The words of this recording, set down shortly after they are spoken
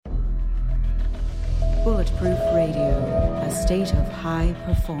Bulletproof Radio, a state of high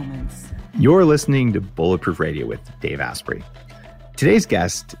performance. You're listening to Bulletproof Radio with Dave Asprey. Today's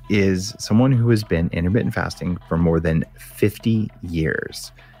guest is someone who has been intermittent fasting for more than 50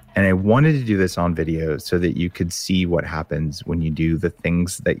 years. And I wanted to do this on video so that you could see what happens when you do the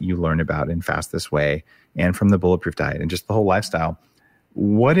things that you learn about in Fast This Way and from the Bulletproof Diet and just the whole lifestyle.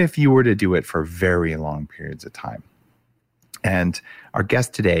 What if you were to do it for very long periods of time? And our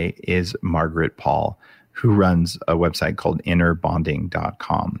guest today is Margaret Paul, who runs a website called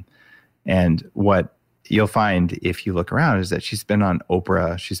innerbonding.com. And what you'll find if you look around is that she's been on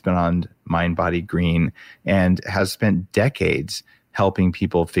Oprah, she's been on Mind, Body, Green, and has spent decades helping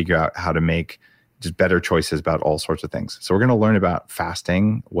people figure out how to make just better choices about all sorts of things. So we're going to learn about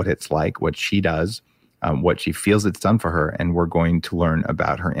fasting, what it's like, what she does, what she feels it's done for her, and we're going to learn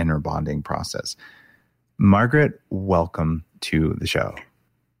about her inner bonding process. Margaret, welcome to the show.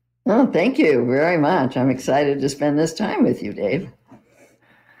 Oh, thank you very much. I'm excited to spend this time with you, Dave.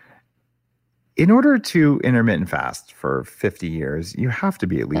 In order to intermittent fast for 50 years, you have to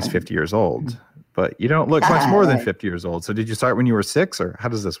be at least 50 years old, but you don't look much more than 50 years old. So did you start when you were 6, or how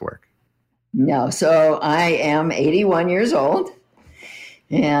does this work? No, so I am 81 years old.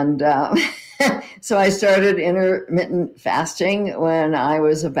 And so I started intermittent fasting when I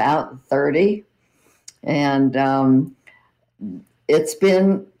was about 30. And it's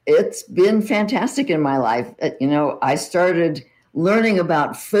been fantastic in my life. You know, I started learning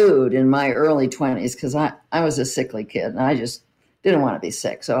about food in my early 20s because I was a sickly kid and I just didn't want to be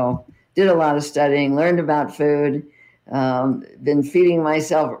sick. So did a lot of studying, learned about food, been feeding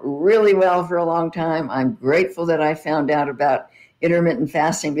myself really well for a long time. I'm grateful that I found out about intermittent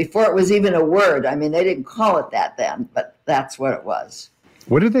fasting before it was even a word. I mean, they didn't call it that then, but that's what it was.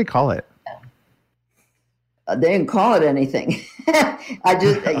 What did they call it? They didn't call it anything. I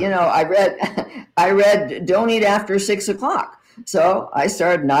just, I read don't eat after 6 o'clock. So I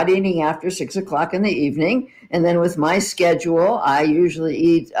started not eating after 6 o'clock in the evening. And then with my schedule, I usually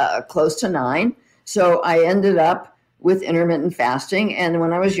eat close to 9. So I ended up with intermittent fasting. And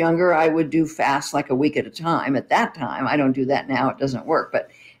when I was younger, I would do fast like a week at a time. At that time, I don't do that now. It doesn't work.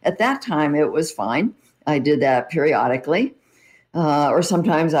 But at that time, it was fine. I did that periodically. Or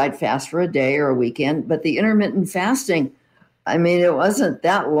sometimes I'd fast for a day or a weekend. But the intermittent fasting, I mean, it wasn't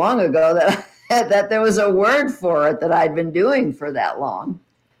that long ago that there was a word for it that I'd been doing for that long.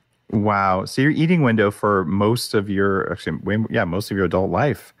 Wow. So your eating window for most of your adult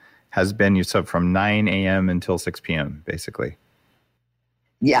life has been yourself from 9 a.m. until 6 p.m., basically.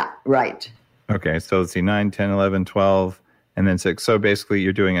 Yeah, right. Okay. So let's see, 9, 10, 11, 12, and then 6. So basically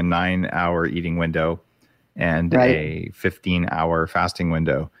you're doing a 9-hour eating window and a 15-hour fasting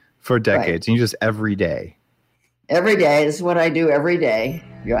window for decades. Right. And you just every day. Every day is what I do every day.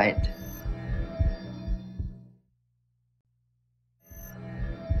 Right.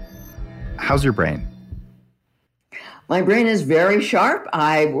 How's your brain? My brain is very sharp.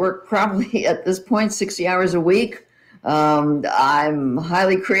 I work probably at this point 60 hours a week. I'm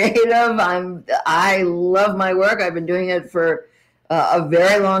highly creative. I love my work. I've been doing it for a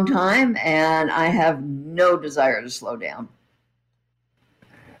very long time, and I have no desire to slow down.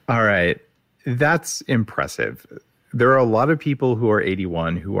 All right. That's impressive. There are a lot of people who are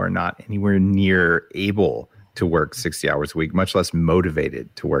 81 who are not anywhere near able to work 60 hours a week, much less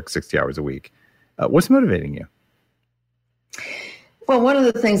motivated to work 60 hours a week. What's motivating you? Well, one of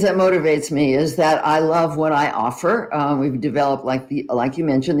the things that motivates me is that I love what I offer. We've developed, like you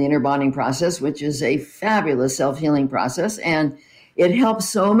mentioned, the inner bonding process, which is a fabulous self-healing process, and it helps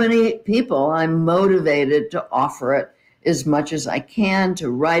so many people. I'm motivated to offer it as much as I can,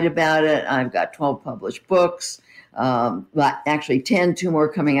 to write about it. I've got 12 published books, actually 10, 2 more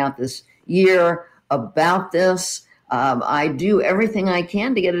coming out this year about this. I do everything I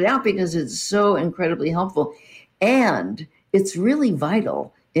can to get it out because it's so incredibly helpful. And it's really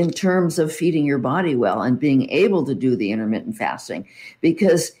vital in terms of feeding your body well and being able to do the intermittent fasting.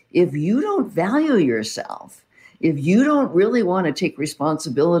 Because if you don't value yourself, if you don't really want to take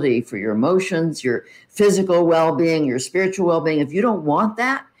responsibility for your emotions, your physical well-being, your spiritual well-being, if you don't want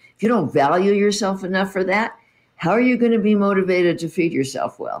that, if you don't value yourself enough for that, how are you going to be motivated to feed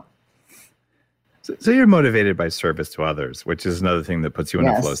yourself well? So you're motivated by service to others, which is another thing that puts you in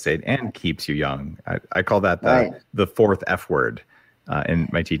a flow state and keeps you young. I call that the fourth F word in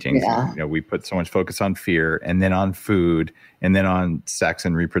my teachings. Yeah. You know, we put so much focus on fear, and then on food, and then on sex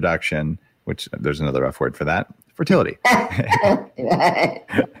and reproduction, which there's another F word for that, fertility.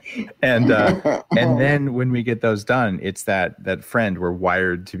 And then when we get those done, it's that friend. We're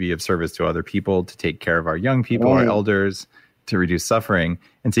wired to be of service to other people, to take care of our young people, our elders, to reduce suffering.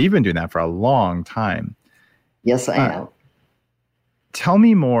 And so you've been doing that for a long time. Yes, I have. Tell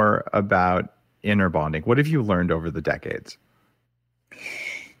me more about inner bonding. What have you learned over the decades?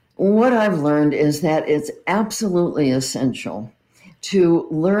 What I've learned is that it's absolutely essential to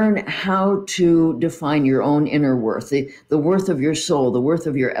learn how to define your own inner worth, the worth of your soul, the worth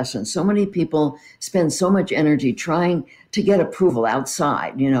of your essence. So many people spend so much energy trying to get approval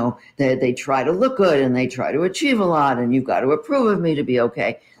outside. You know, they try to look good and they try to achieve a lot, and you've got to approve of me to be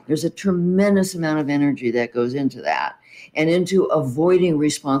okay. There's a tremendous amount of energy that goes into that and into avoiding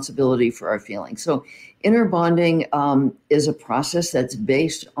responsibility for our feelings. So inner bonding is a process that's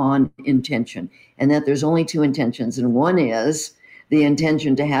based on intention, and that there's only two intentions. And one is the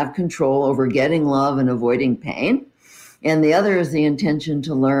intention to have control over getting love and avoiding pain. And the other is the intention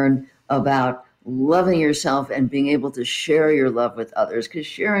to learn about loving yourself and being able to share your love with others, because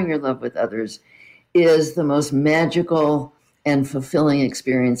sharing your love with others is the most magical and fulfilling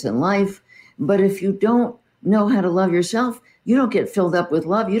experience in life. But if you don't know how to love yourself, you don't get filled up with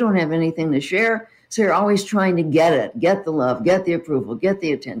love. You don't have anything to share. So you're always trying to get the love, get the approval, get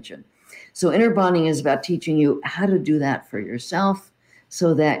the attention. So inner bonding is about teaching you how to do that for yourself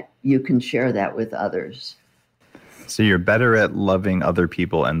so that you can share that with others. So you're better at loving other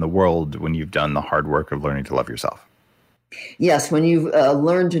people and the world when you've done the hard work of learning to love yourself. Yes, when you've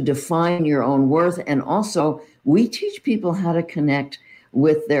learned to define your own worth. And also, we teach people how to connect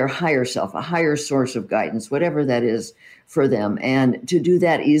with their higher self, a higher source of guidance, whatever that is for them. And to do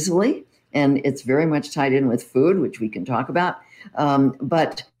that easily, and it's very much tied in with food, which we can talk about.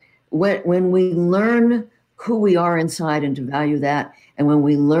 But when we learn who we are inside and to value that, and when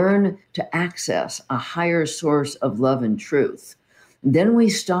we learn to access a higher source of love and truth, then we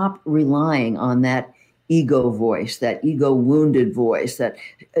stop relying on that ego voice, that ego wounded voice that,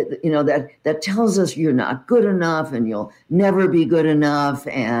 that tells us you're not good enough and you'll never be good enough.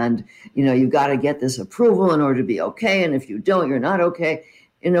 And, you've got to get this approval in order to be okay. And if you don't, you're not okay.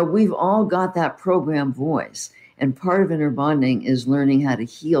 We've all got that program voice. And part of inner bonding is learning how to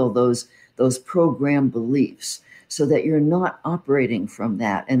heal those program beliefs so that you're not operating from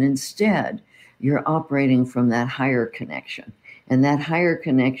that. And instead, you're operating from that higher connection. And that higher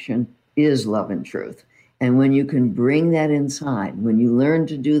connection is love and truth. And when you can bring that inside, when you learn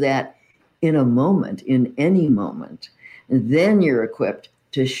to do that in a moment, in any moment, then you're equipped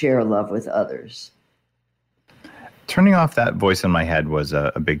to share love with others. Turning off that voice in my head was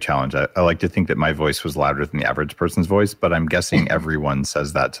a big challenge. I like to think that my voice was louder than the average person's voice, but I'm guessing everyone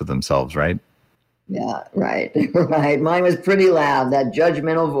says that to themselves, right? Yeah, right, right. Mine was pretty loud, that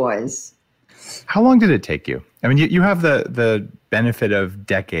judgmental voice. How long did it take you? I mean, you have the benefit of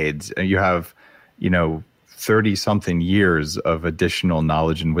decades. You have, 30-something years of additional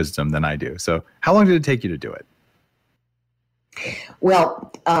knowledge and wisdom than I do. So how long did it take you to do it?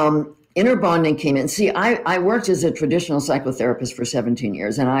 Well, inner bonding came in. See, I worked as a traditional psychotherapist for 17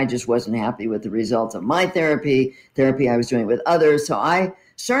 years, and I just wasn't happy with the results of my therapy I was doing with others. So I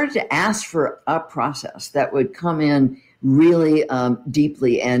started to ask for a process that would come in really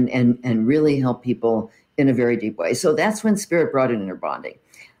deeply and really help people in a very deep way. So that's when Spirit brought in inner bonding.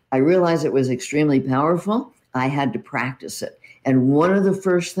 I realized it was extremely powerful. I had to practice it. And one of the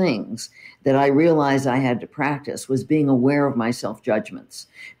first things that I realized I had to practice was being aware of my self-judgments,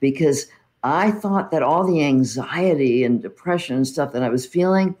 because I thought that all the anxiety and depression and stuff that I was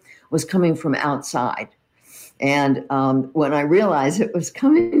feeling was coming from outside. And when I realized it was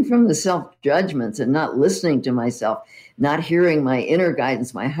coming from the self-judgments and not listening to myself, not hearing my inner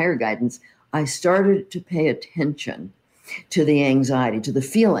guidance, my higher guidance, I started to pay attention to the anxiety, to the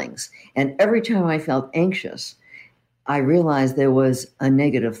feelings. And every time I felt anxious, I realized there was a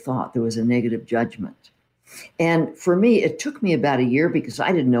negative thought, there was a negative judgment. And for me, it took me about a year because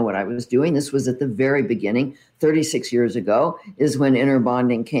I didn't know what I was doing. This was at the very beginning, 36 years ago is when inner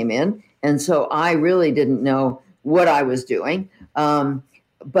bonding came in. And so I really didn't know what I was doing.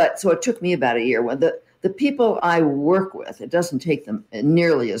 But so it took me about a year. When the people I work with, it doesn't take them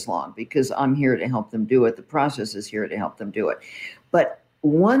nearly as long because I'm here to help them do it. The process is here to help them do it. But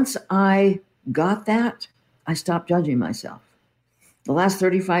once I got that, I stopped judging myself. The last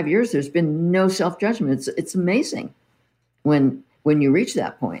 35 years, there's been no self-judgment. It's amazing when you reach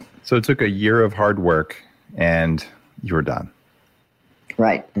that point. So it took a year of hard work and you were done.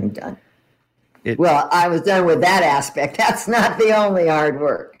 Right, I'm done. Well, I was done with that aspect. That's not the only hard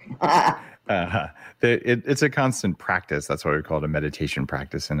work. It's a constant practice. That's why we call it a meditation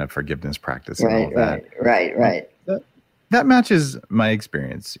practice and a forgiveness practice and all that. Right. That matches my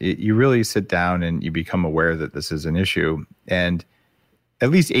experience. You really sit down and you become aware that this is an issue. And at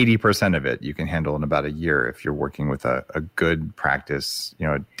least 80% of it you can handle in about a year if you're working with a good practice,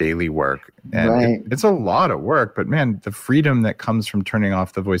 daily work. And Right. it's a lot of work, but man, the freedom that comes from turning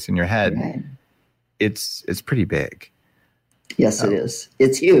off the voice in your head, Right. it's pretty big. Yes, it is.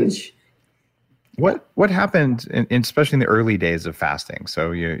 It's huge. What happened, especially in the early days of fasting?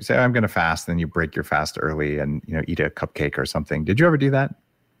 So you say, I'm going to fast, then you break your fast early and eat a cupcake or something. Did you ever do that?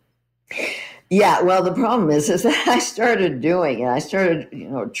 Yeah, well, the problem is that I started doing it. I started,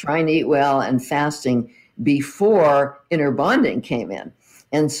 trying to eat well and fasting before inner bonding came in.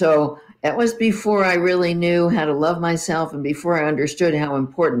 And so that was before I really knew how to love myself and before I understood how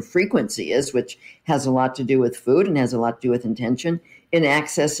important frequency is, which has a lot to do with food and has a lot to do with intention in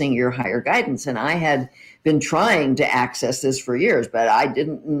accessing your higher guidance. And I had been trying to access this for years, but I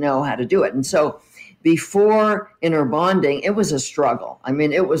didn't know how to do it. And so before inner bonding, it was a struggle. I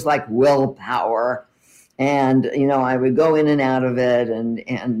mean, it was like willpower. And, I would go in and out of it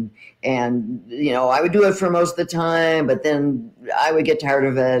and I would do it for most of the time, but then I would get tired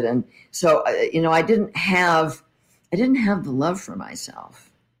of it. And so, I didn't have the love for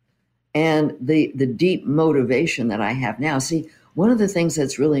myself and the deep motivation that I have now. See, one of the things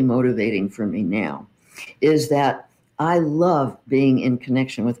that's really motivating for me now is that I love being in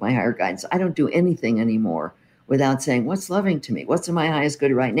connection with my higher guidance. I don't do anything anymore without saying, what's loving to me? What's in my highest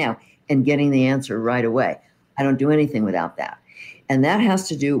good right now? And getting the answer right away. I don't do anything without that. And that has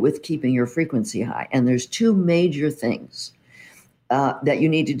to do with keeping your frequency high. And there's two major things that you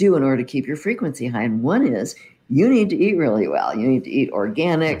need to do in order to keep your frequency high. And one is you need to eat really well. You need to eat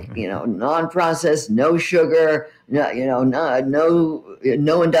organic, non-processed, no sugar, no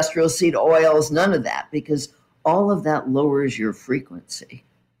industrial seed oils, none of that, because all of that lowers your frequency.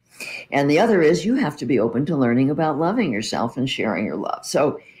 And the other is you have to be open to learning about loving yourself and sharing your love.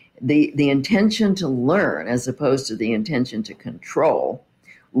 So the intention to learn as opposed to the intention to control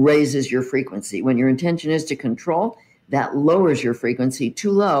raises your frequency. When your intention is to control, that lowers your frequency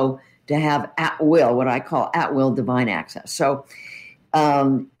too low to have at will, what I call at will divine access. So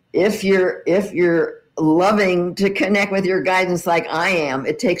if you're loving to connect with your guidance like I am,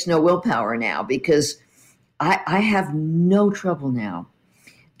 it takes no willpower now, because I have no trouble now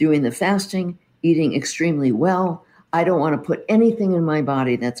doing the fasting, eating extremely well. I don't want to put anything in my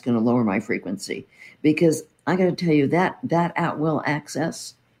body that's going to lower my frequency, because I got to tell you that at will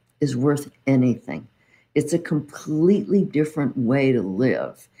access is worth anything. It's a completely different way to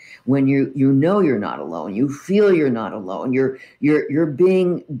live. When you know you're not alone, you feel you're not alone, you're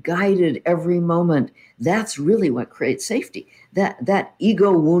being guided every moment. That's really what creates safety. That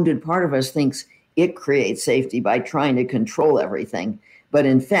ego wounded part of us thinks it creates safety by trying to control everything. But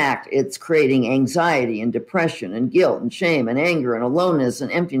in fact, it's creating anxiety and depression and guilt and shame and anger and aloneness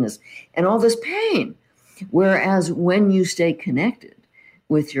and emptiness and all this pain. Whereas when you stay connected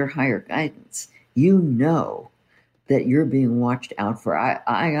with your higher guidance, you know that you're being watched out for.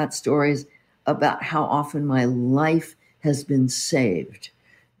 I got stories about how often my life has been saved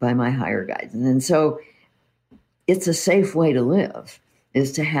by my higher guidance. And so it's a safe way to live,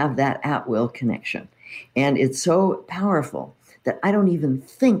 is to have that at-will connection. And it's so powerful that I don't even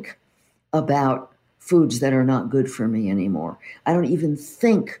think about foods that are not good for me anymore. I don't even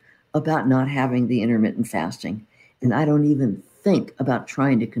think about not having the intermittent fasting. And I don't even think about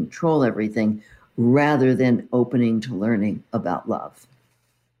trying to control everything rather than opening to learning about love.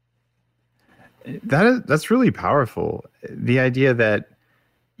 That's really powerful. The idea that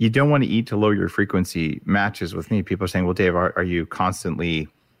you don't want to eat to lower your frequency matches with me. People are saying, well, Dave, are you constantly,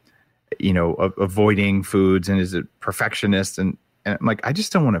 avoiding foods, and is it perfectionist? And I'm like, I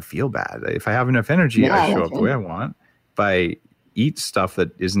just don't want to feel bad. If I have enough energy, I show up the way I want. If I eat stuff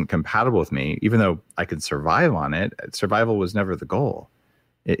that isn't compatible with me, even though I could survive on it, survival was never the goal.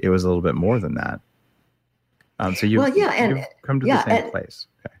 It was a little bit more than that. So you've come to the same place.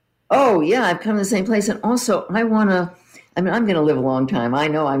 Okay. Oh, yeah, I've come to the same place. And also, I'm going to live a long time. I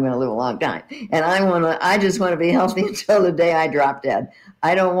know I'm going to live a long time. And I just want to be healthy until the day I drop dead.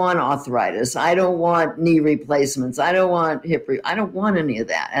 I don't want arthritis. I don't want knee replacements. I don't want I don't want any of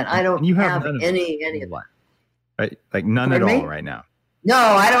that. And I don't have any of that. Right? Like none at all right now. No,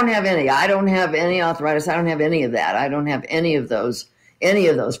 I don't have any. I don't have any arthritis. I don't have any of that. I don't have any of those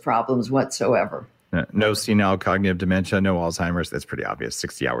problems whatsoever. No senile cognitive dementia, no Alzheimer's. That's pretty obvious.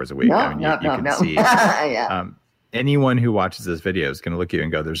 60 hours a week. No, I mean, you can see. Yeah. Anyone who watches this video is going to look at you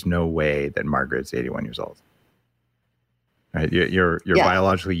and go, there's no way that Margaret's 81 years old. Right? You're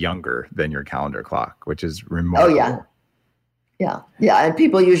biologically younger than your calendar clock, which is remarkable. Oh, yeah. Yeah. And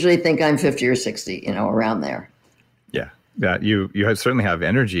people usually think I'm 50 or 60, around there. Yeah. Yeah, certainly have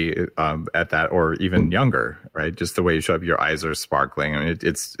energy at that, or even younger, right? Just the way you show up, your eyes are sparkling. I mean,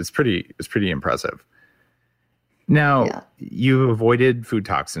 it's pretty impressive. Now, you avoided food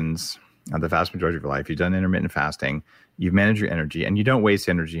toxins the vast majority of your life. You've done intermittent fasting. You've managed your energy, and you don't waste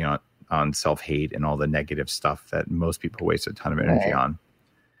energy on self-hate and all the negative stuff that most people waste a ton of energy on.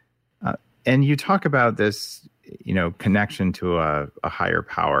 And you talk about this, connection to a higher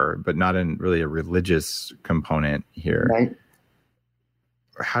power, but not in really a religious component here. Right.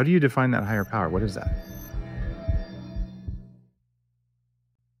 How do you define that higher power? What is that?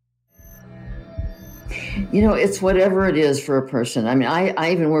 It's whatever it is for a person. I mean,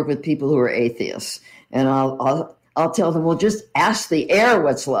 I even work with people who are atheists, and I'll tell them, well, just ask the air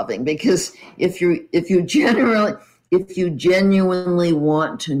what's loving, because if you genuinely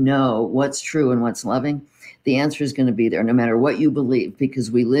want to know what's true and what's loving, the answer is going to be there, no matter what you believe, because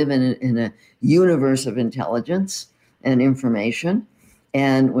we live in a universe of intelligence and information,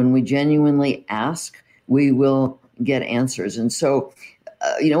 and when we genuinely ask, we will get answers. And so,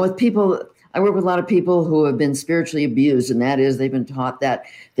 with people. I work with a lot of people who have been spiritually abused, and that is they've been taught that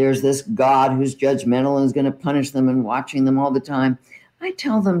there's this God who's judgmental and is going to punish them and watching them all the time. I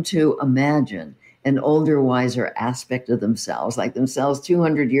tell them to imagine an older, wiser aspect of themselves, like themselves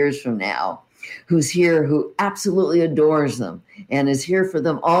 200 years from now, who's here, who absolutely adores them and is here for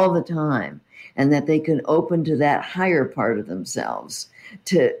them all the time, and that they can open to that higher part of themselves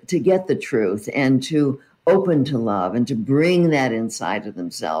to get the truth and to open to love and to bring that inside of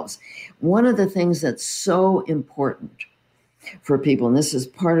themselves. One of the things that's so important for people, and this is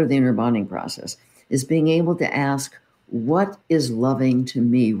part of the inner bonding process, is being able to ask, what is loving to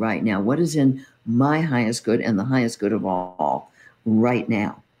me right now? What is in my highest good and the highest good of all right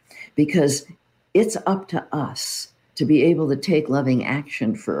now? Because it's up to us to be able to take loving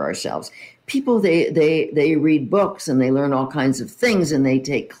action for ourselves. People, they read books and they learn all kinds of things and they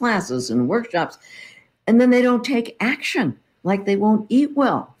take classes and workshops, and then they don't take action, like they won't eat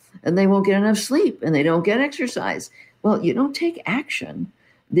well and they won't get enough sleep and they don't get exercise. Well, you don't take action,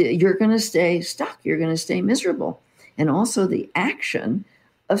 you're going to stay stuck. You're going to stay miserable. And also the action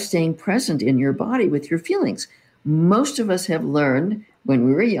of staying present in your body with your feelings. Most of us have learned when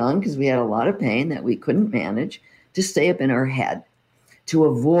we were young, because we had a lot of pain that we couldn't manage, to stay up in our head, to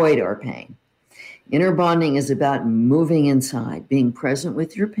avoid our pain. Inner bonding is about moving inside, being present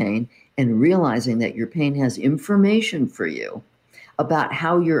with your pain, and realizing that your pain has information for you about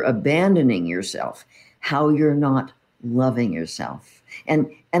how you're abandoning yourself, how you're not loving yourself.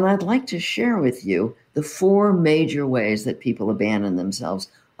 And I'd like to share with you the 4 major ways that people abandon themselves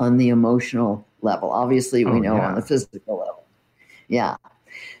on the emotional level. Obviously, we know on the physical level. Yeah.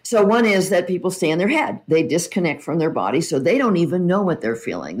 So one is that people stay in their head. They disconnect from their body, so they don't even know what they're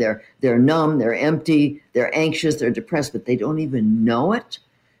feeling. They're numb, they're empty, they're anxious, they're depressed, but they don't even know it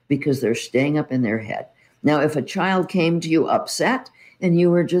because they're staying up in their head. Now, if a child came to you upset and you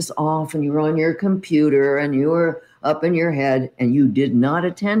were just off and you were on your computer and you were up in your head and you did not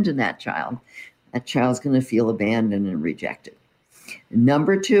attend to that child's going to feel abandoned and rejected.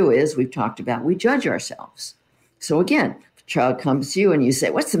 Number 2 is, we've talked about, we judge ourselves. So again, if a child comes to you and you say,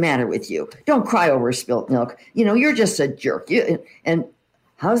 what's the matter with you? Don't cry over spilt milk. You're just a jerk. And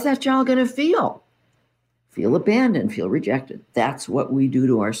how's that child going to feel? Feel abandoned, feel rejected. That's what we do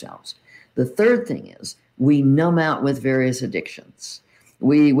to ourselves. The third thing is we numb out with various addictions.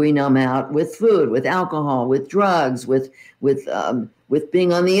 We numb out with food, with alcohol, with drugs, with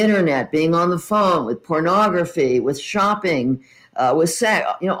being on the internet, being on the phone, with pornography, with shopping, with sex,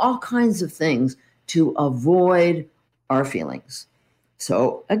 all kinds of things to avoid our feelings.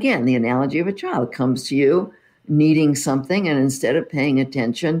 So again, the analogy of a child comes to you needing something, and instead of paying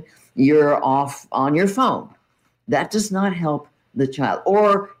attention, you're off on your phone. That does not help the child.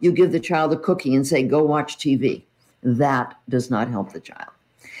 Or you give the child a cookie and say, go watch TV. That does not help the child.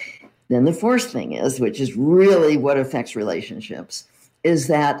 Then the 4th thing is, which is really what affects relationships, is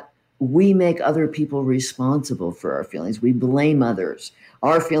that we make other people responsible for our feelings. We blame others.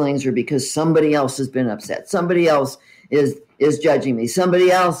 Our feelings are because somebody else has been upset. Somebody else is judging me.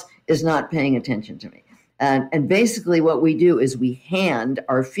 Somebody else is not paying attention to me. And basically what we do is we hand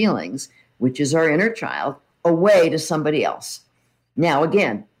our feelings, which is our inner child, away to somebody else. Now,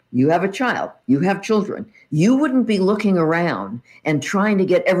 again, you have a child, you have children. You wouldn't be looking around and trying to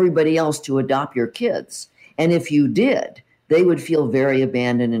get everybody else to adopt your kids. And if you did, they would feel very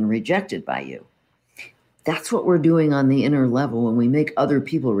abandoned and rejected by you. That's what we're doing on the inner level when we make other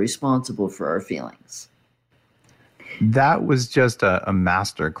people responsible for our feelings. That was just a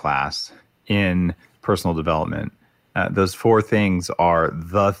master class in personal development. Those 4 things are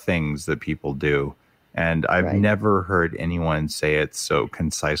the things that people do And I've never heard anyone say it so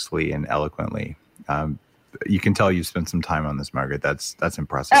concisely and eloquently. You can tell you've spent some time on this, Margaret. That's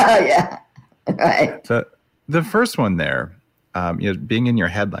impressive. Oh, yeah. Right. So the first one there, being in your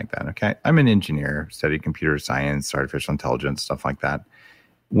head like that, okay? I'm an engineer, studied computer science, artificial intelligence, stuff like that.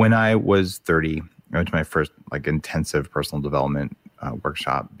 When I was 30, I went to my first intensive personal development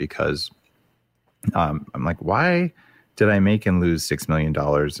workshop because I'm like, why did I make and lose $6 million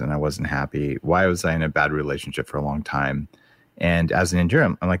and I wasn't happy? Why was I in a bad relationship for a long time? And as an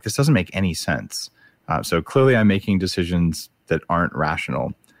engineer, I'm like, this doesn't make any sense. So clearly I'm making decisions that aren't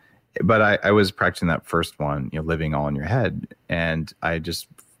rational. But I was practicing that first one, living all in your head. And I just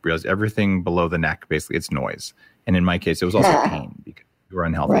realized everything below the neck, basically, it's noise. And in my case, it was also pain because you were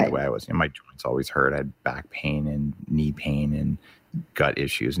unhealthy the way I was. My joints always hurt. I had back pain and knee pain and gut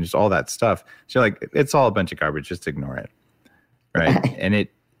issues and just all that stuff. So it's all a bunch of garbage. Just ignore it. Right. And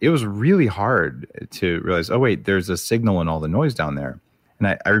it was really hard to realize, oh, wait, there's a signal in all the noise down there.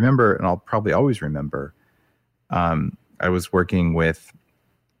 And I remember, and I'll probably always remember, I was working with,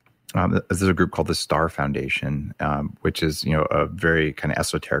 there's a group called the Star Foundation, which is, a very kind of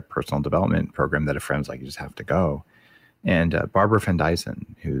esoteric personal development program that a friend's like, you just have to go. And Barbara Van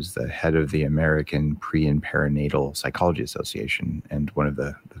Dyson, who's the head of the American Pre- and Perinatal Psychology Association and one of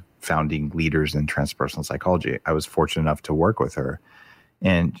the founding leaders in transpersonal psychology, I was fortunate enough to work with her.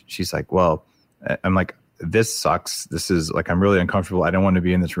 And she's like, well, I'm like, this sucks. This is I'm really uncomfortable. I don't want to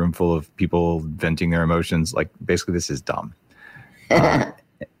be in this room full of people venting their emotions. Basically, this is dumb.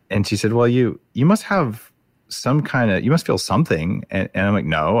 And she said, well, you must have some you must feel something. And I'm like,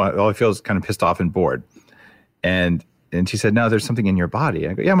 no, all I feel is kind of pissed off and bored. And she said, no, there's something in your body.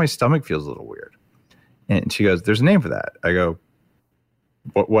 I go, yeah, my stomach feels a little weird. And she goes, there's a name for that. I go,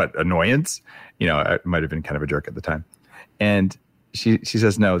 what annoyance? I might have been kind of a jerk at the time. And she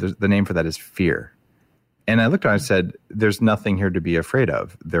says, no, the name for that is fear. And I looked at her and said, there's nothing here to be afraid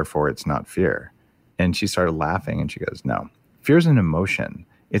of. Therefore, it's not fear. And she started laughing and she goes, no, fear is an emotion.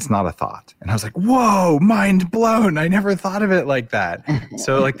 It's not a thought. And I was like, whoa, mind blown. I never thought of it like that.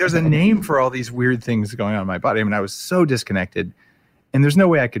 So there's a name for all these weird things going on in my body. I mean, I was so disconnected. And there's no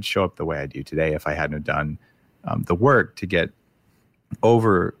way I could show up the way I do today if I hadn't done the work to get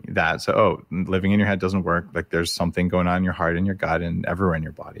over that. So, living in your head doesn't work. There's something going on in your heart and your gut and everywhere in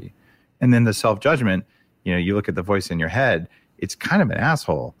your body. And then the self-judgment, you look at the voice in your head, it's kind of an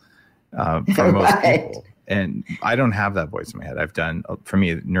asshole for most people. And I don't have that voice in my head. I've done, for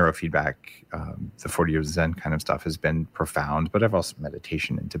me, neurofeedback, the 40 years of Zen kind of stuff has been profound, but I've also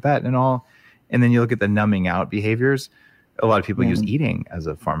meditation in Tibet and all. And then you look at the numbing out behaviors. A lot of people use eating as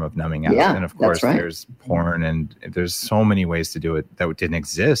a form of numbing out. Yeah, and of course, there's porn and there's so many ways to do it that didn't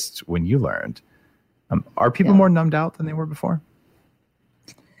exist when you learned. Are people more numbed out than they were before?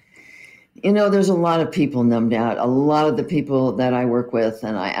 There's a lot of people numbed out. A lot of the people that I work with,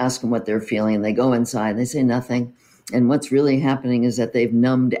 and I ask them what they're feeling, and they go inside and they say nothing. And what's really happening is that they've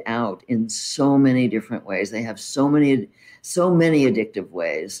numbed out in so many different ways. They have so many addictive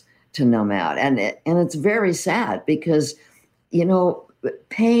ways to numb out. And it's very sad because,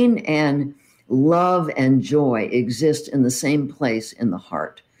 pain and love and joy exist in the same place in the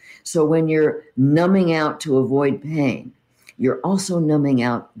heart. So when you're numbing out to avoid pain, you're also numbing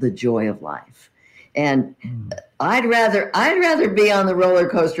out the joy of life. And I'd rather be on the roller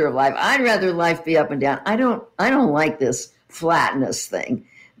coaster of life. I'd rather life be up and down. I don't like this flatness thing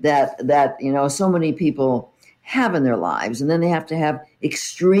that so many people have in their lives. And then they have to have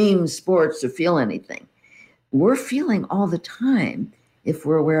extreme sports to feel anything. We're feeling all the time if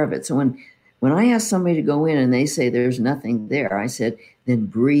we're aware of it. So when I ask somebody to go in and they say there's nothing there, I said, then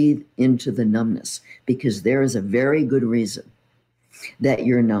breathe into the numbness, because there is a very good reason that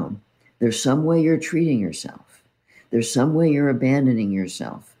you're numb. There's some way you're treating yourself. There's some way you're abandoning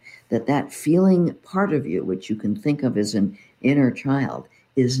yourself, that feeling part of you, which you can think of as an inner child,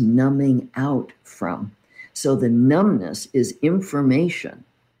 is numbing out from. So the numbness is information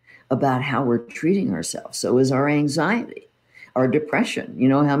about how we're treating ourselves. So is our anxiety, our depression. You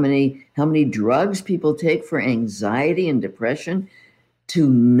know how many drugs people take for anxiety and depression to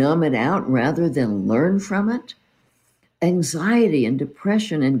numb it out rather than learn from it? Anxiety and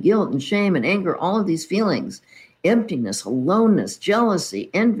depression and guilt and shame and anger, all of these feelings, emptiness, aloneness, jealousy,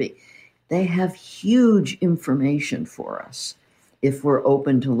 envy, they have huge information for us if we're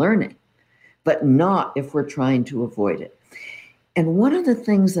open to learning, but not if we're trying to avoid it. And one of the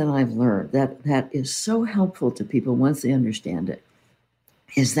things that I've learned that is so helpful to people once they understand it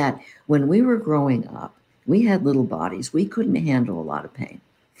is that when we were growing up, we had little bodies. We couldn't handle a lot of pain,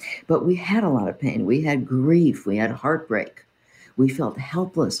 but we had a lot of pain. We had grief. We had heartbreak. We felt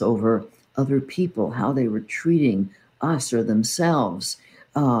helpless over other people, how they were treating us or themselves.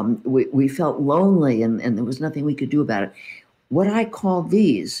 We felt lonely and there was nothing we could do about it. What I call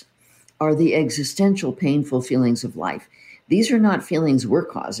these are the existential painful feelings of life. These are not feelings we're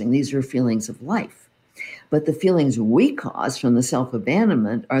causing. These are feelings of life. But the feelings we cause from the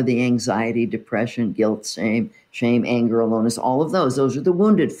self-abandonment are the anxiety, depression, guilt, shame, anger, aloneness, all of those. Those are the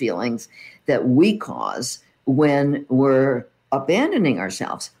wounded feelings that we cause when we're abandoning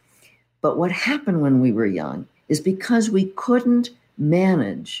ourselves. But what happened when we were young is because we couldn't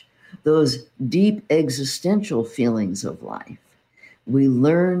manage those deep existential feelings of life, we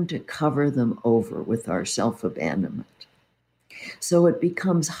learned to cover them over with our self-abandonment. So it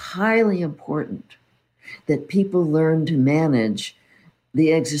becomes highly important that people learn to manage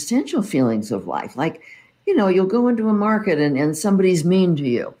the existential feelings of life. Like, you'll go into a market and somebody's mean to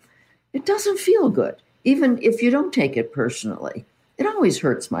you. It doesn't feel good, even if you don't take it personally. It always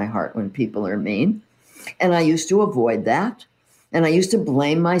hurts my heart when people are mean. And I used to avoid that. And I used to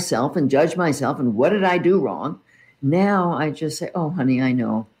blame myself and judge myself. And what did I do wrong? Now I just say, oh, honey, I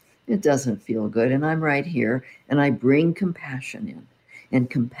know it doesn't feel good. And I'm right here. And I bring compassion in. And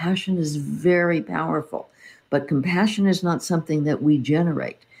compassion is very powerful. But compassion is not something that we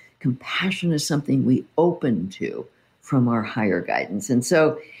generate. Compassion is something we open to from our higher guidance. And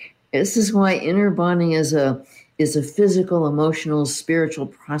so this is why inner bonding is a physical, emotional, spiritual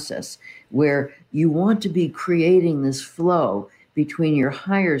process where you want to be creating this flow between your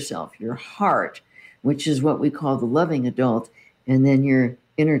higher self, your heart, which is what we call the loving adult, and then your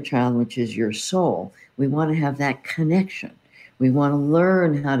inner child, which is your soul. We want to have that connection. We want to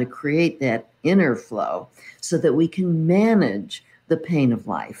learn how to create that inner flow so that we can manage the pain of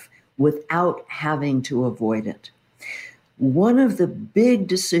life without having to avoid it. One of the big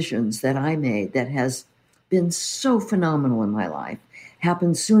decisions that I made that has been so phenomenal in my life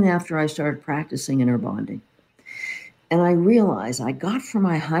happened soon after I started practicing inner bonding. And I realized I got from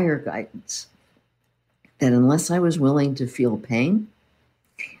my higher guidance that unless I was willing to feel pain,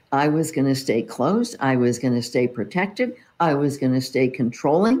 I was going to stay closed, I was going to stay protected, I was going to stay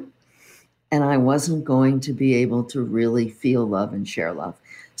controlling, and I wasn't going to be able to really feel love and share love.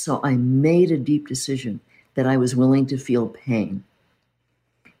 So I made a deep decision that I was willing to feel pain.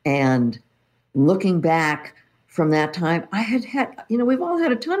 And looking back from that time, I had, we've all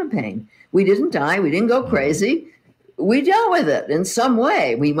had a ton of pain. We didn't die. We didn't go crazy. We dealt with it in some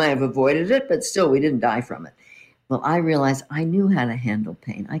way. We might have avoided it, but still we didn't die from it. Well, I realized I knew how to handle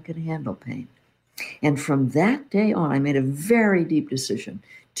pain. I could handle pain. And from that day on, I made a very deep decision,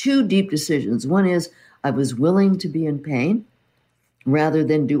 2 deep decisions. One is I was willing to be in pain rather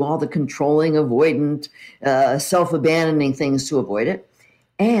than do all the controlling, avoidant, self-abandoning things to avoid it.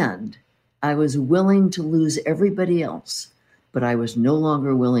 And I was willing to lose everybody else, but I was no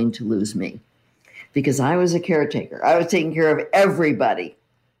longer willing to lose me because I was a caretaker. I was taking care of everybody.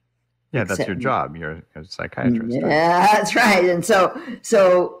 Yeah, that's your job. You're a psychiatrist. Yeah, right? That's right. And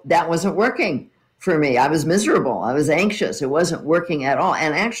so that wasn't working for me. I was miserable. I was anxious. It wasn't working at all.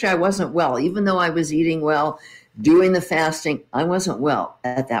 And actually, I wasn't well. Even though I was eating well, doing the fasting, I wasn't well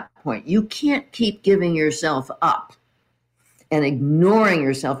at that point. You can't keep giving yourself up and ignoring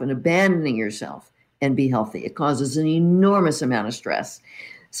yourself and abandoning yourself and be healthy. It causes an enormous amount of stress.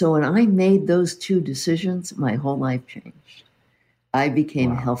 So when I made those 2 decisions, my whole life changed. I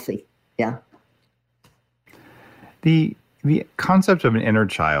became healthy. Yeah. The concept of an inner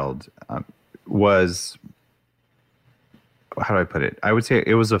child was, how do I put it? I would say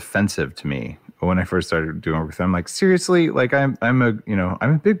it was offensive to me when I first started doing work with them. I'm like, seriously, like I'm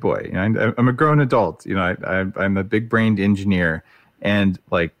a big boy. I'm a grown adult. I'm a big brained engineer, and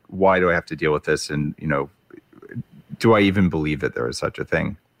like, why do I have to deal with this? And do I even believe that there is such a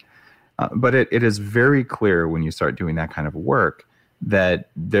thing? But it is very clear when you start doing that kind of work that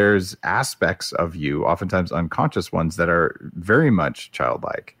there's aspects of you, oftentimes unconscious ones, that are very much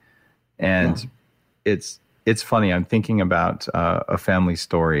childlike. And it's funny. I'm thinking about a family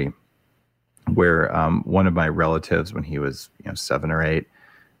story where one of my relatives, when he was 7 or 8,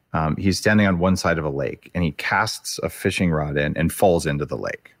 he's standing on one side of a lake and he casts a fishing rod in and falls into the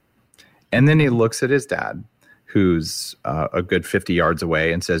lake. And then he looks at his dad, who's a good 50 yards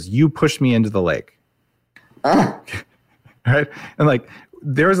away, and says, "You pushed me into the lake." Right? And like,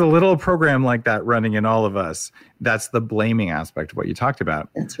 there's a little program like that running in all of us. That's the blaming aspect of what you talked about.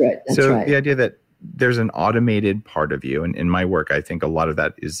 That's right. So the idea that there's an automated part of you, and in my work, I think a lot of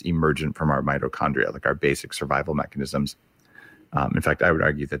that is emergent from our mitochondria, like our basic survival mechanisms. In fact, I would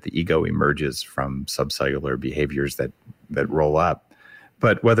argue that the ego emerges from subcellular behaviors that roll up.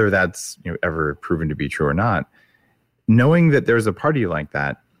 But whether that's ever proven to be true or not, knowing that there's a part of you like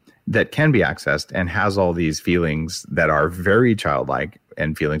that that can be accessed and has all these feelings that are very childlike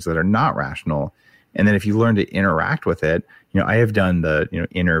and feelings that are not rational. And then if you learn to interact with it, I have done the,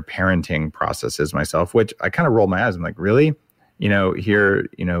 inner parenting processes myself, which I kind of roll my eyes. I'm like, really? Here,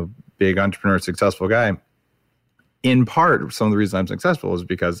 big entrepreneur, successful guy. In part, some of the reason I'm successful is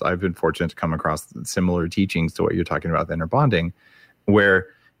because I've been fortunate to come across similar teachings to what you're talking about, the inner bonding, where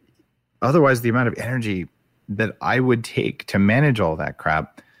otherwise the amount of energy that I would take to manage all that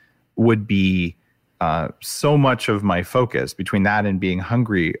crap would be so much of my focus between that and being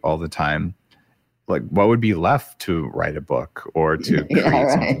hungry all the time. Like, what would be left to write a book or to create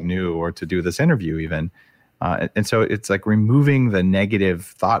something new or to do this interview even? And so it's like removing the negative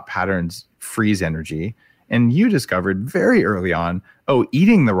thought patterns frees energy. And you discovered very early on,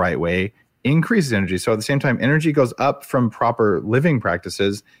 eating the right way increases energy. So at the same time, energy goes up from proper living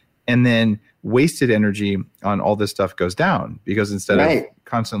practices, and then wasted energy on all this stuff goes down, because instead of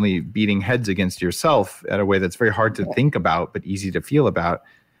constantly beating heads against yourself in a way that's very hard to think about but easy to feel about,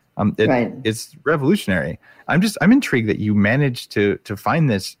 it's revolutionary. I'm intrigued that you managed to find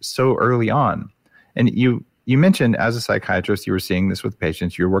this so early on. And you mentioned as a psychiatrist, you were seeing this with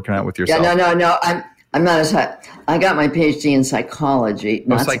patients. You were working out with yourself. No. I'm not I got my Ph.D. in psychology.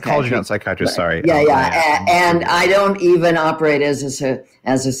 Not psychiatrist. Sorry. And I don't even operate as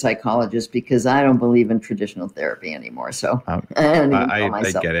a psychologist because I don't believe in traditional therapy anymore. So I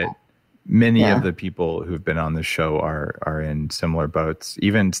get it. Many of the people who've been on the show are in similar boats.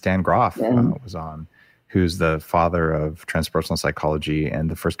 Even Stan Groff was on, who's the father of transpersonal psychology and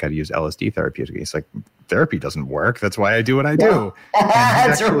the first guy to use LSD therapeutically. He's like, therapy doesn't work. That's why I do what I do.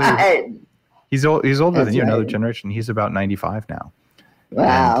 That's right. He's older than you, another generation. He's about 95 now.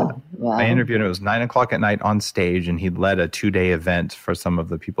 Wow. I interviewed him. It was 9:00 at night on stage, and he'd led a 2-day event for some of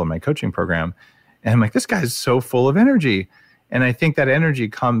the people in my coaching program. And I'm like, this guy's so full of energy. And I think that energy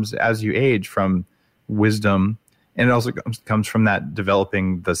comes as you age from wisdom. And it also comes from that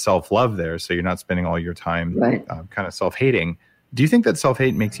developing the self-love there. So you're not spending all your time kind of self-hating. Do you think that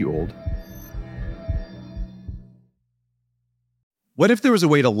self-hate makes you old? What if there was a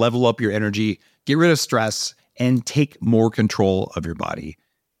way to level up your energy, get rid of stress, and take more control of your body?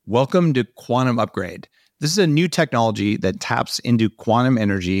 Welcome to Quantum Upgrade. This is a new technology that taps into quantum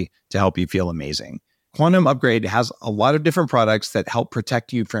energy to help you feel amazing. Quantum Upgrade has a lot of different products that help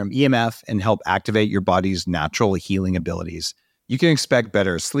protect you from EMF and help activate your body's natural healing abilities. You can expect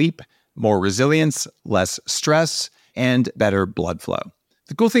better sleep, more resilience, less stress, and better blood flow.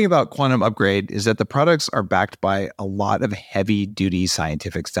 The cool thing about Quantum Upgrade is that the products are backed by a lot of heavy-duty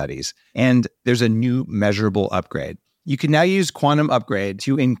scientific studies, and there's a new measurable upgrade. You can now use Quantum Upgrade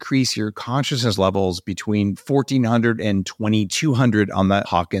to increase your consciousness levels between 1,400 and 2,200 on the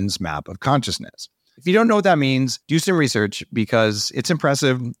Hawkins map of consciousness. If you don't know what that means, do some research because it's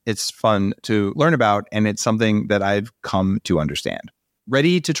impressive, it's fun to learn about, and it's something that I've come to understand.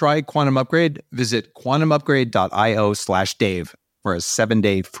 Ready to try Quantum Upgrade? Visit quantumupgrade.io/Dave for a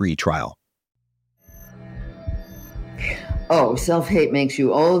 7-day free trial. Self-hate makes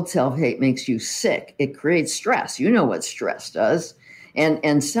you old. Self-hate makes you sick. It creates stress. You know what stress does.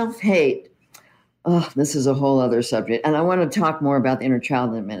 And self-hate, this is a whole other subject. And I want to talk more about the inner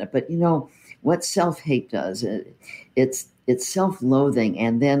child in a minute. But what self-hate does, it's self-loathing.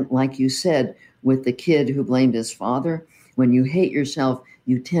 And then, like you said, with the kid who blamed his father, when you hate yourself,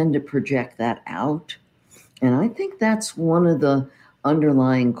 you tend to project that out. And I think that's one of the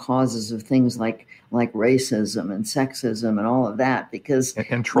underlying causes of things like racism and sexism and all of that, because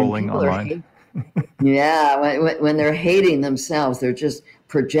and trolling online. When they're hating themselves, they're just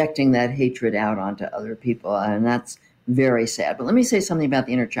projecting that hatred out onto other people, and that's very sad. But let me say something about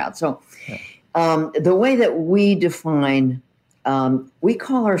the inner child. So, the way that we define, we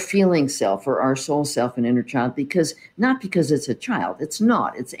call our feeling self or our soul self an inner child not because it's a child. It's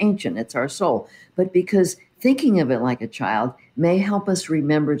not. It's ancient. It's our soul. But because thinking of it like a child may help us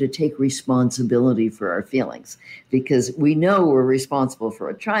remember to take responsibility for our feelings, because we know we're responsible for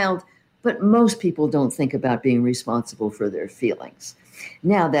a child, but most people don't think about being responsible for their feelings.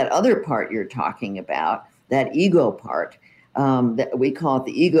 Now, that other part you're talking about, that ego part, that we call it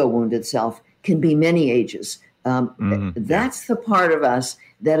the ego wounded self, can be many ages. That's the part of us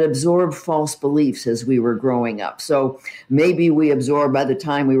that absorbed false beliefs as we were growing up. So maybe we absorbed by the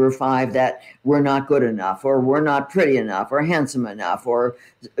time we were 5 that we're not good enough, or we're not pretty enough, or handsome enough, or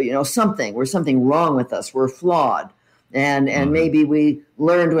there's something wrong with us. We're flawed. And maybe we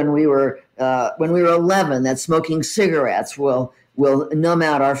learned when we were 11 that smoking cigarettes will numb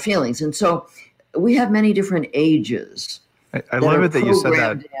out our feelings. And so we have many different ages. I love it that you said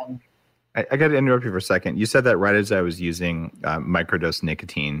that. I got to interrupt you for a second. You said that right as I was using microdose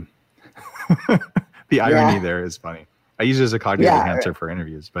nicotine The irony there is funny. I use it as a cognitive enhancer for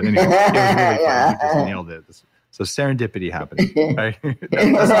interviews, but anyway, it was really funny. You just nailed it. So serendipity happening. Right?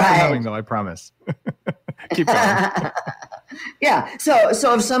 That's not coming though, I promise. Keep going. Yeah. So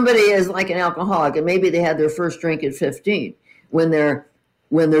if somebody is like an alcoholic and maybe they had their first drink at 15, when they're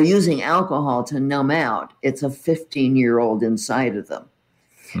using alcohol to numb out, it's a 15-year-old inside of them.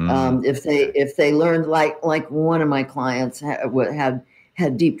 If they learned, like one of my clients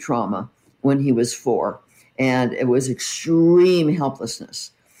had deep trauma when he was 4, and it was extreme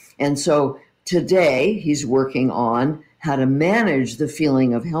helplessness. And so today he's working on how to manage the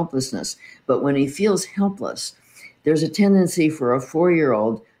feeling of helplessness. But when he feels helpless, there's a tendency for a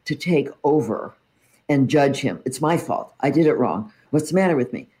 4-year-old to take over and judge him. It's my fault. I did it wrong. What's the matter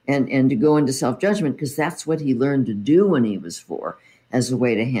with me? And to go into self-judgment, because that's what he learned to do when he was 4 as a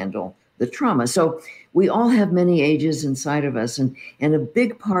way to handle the trauma. So we all have many ages inside of us. And a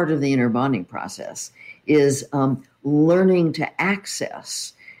big part of the inner bonding process is learning to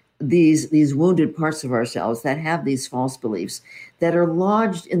access these wounded parts of ourselves that have these false beliefs that are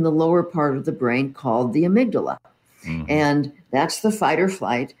lodged in the lower part of the brain called the amygdala. Mm-hmm. And that's the fight or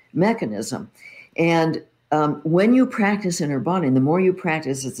flight mechanism. And when you practice inner bonding, the more you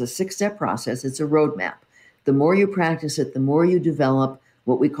practice, it's a 6-step process. It's a roadmap. The more you practice it, the more you develop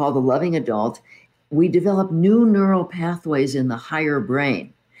what we call the loving adult. We develop new neural pathways in the higher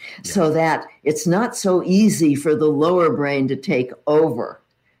brain so that it's not so easy for the lower brain to take over.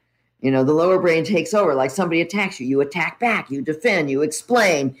 The lower brain takes over. Like somebody attacks you, you attack back, you defend, you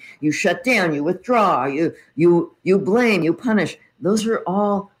explain, you shut down, you withdraw, you blame, you punish. Those are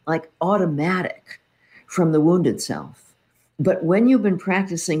all like automatic from the wounded self. But when you've been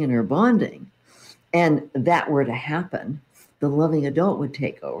practicing inner bonding and that were to happen, the loving adult would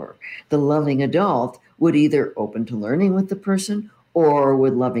take over. The loving adult would either open to learning with the person or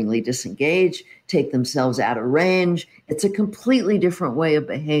would lovingly disengage, take themselves out of range. It's a completely different way of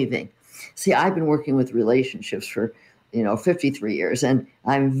behaving. See, I've been working with relationships for, 53 years, and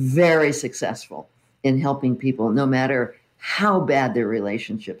I'm very successful in helping people, no matter how bad their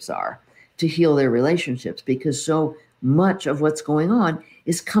relationships are, to heal their relationships, because so much of what's going on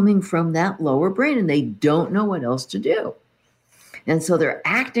is coming from that lower brain, and they don't know what else to do. And so they're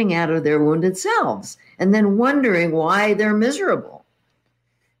acting out of their wounded selves and then wondering why they're miserable.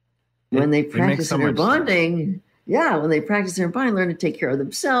 When they practice inner bonding, when they practice inner bonding, learn to take care of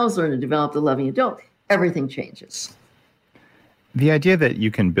themselves, learn to develop the loving adult, everything changes. The idea that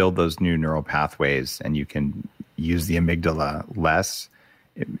you can build those new neural pathways and you can use the amygdala less,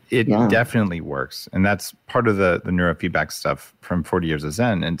 it definitely works. And that's part of the neurofeedback stuff from 40 years of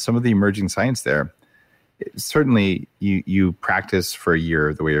Zen. And some of the emerging science there, certainly you practice for a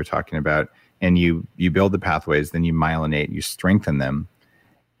year the way you're talking about, and you build the pathways, then you myelinate, you strengthen them.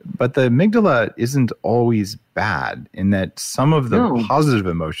 But the amygdala isn't always bad in that some of the positive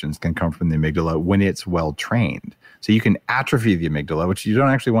emotions can come from the amygdala when it's well trained. So you can atrophy the amygdala, which you don't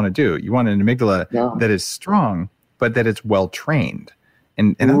actually want to do. You want an amygdala that is strong, but that it's well trained.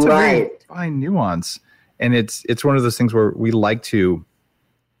 And that's a very fine nuance. And it's one of those things where we like to,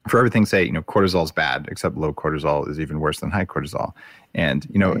 for everything, say, cortisol is bad, except low cortisol is even worse than high cortisol. And,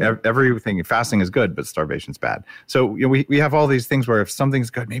 everything, fasting is good, but starvation's bad. So, we have all these things where if something's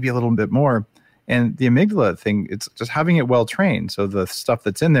good, maybe a little bit more. And the amygdala thing, it's just having it well trained. So the stuff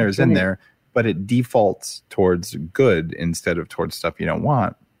that's in there is in there, but it defaults towards good instead of towards stuff you don't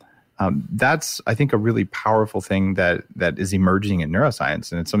want. That's, I think, a really powerful thing that is emerging in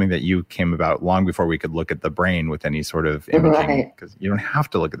neuroscience. And it's something that you came about long before we could look at the brain with any sort of imaging, because you don't have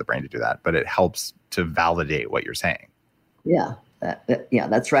to look at the brain to do that, but it helps to validate what you're saying. Yeah,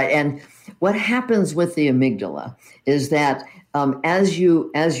 that's right. And what happens with the amygdala is that as you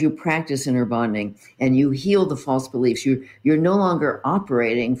practice inner bonding and you heal the false beliefs, you're no longer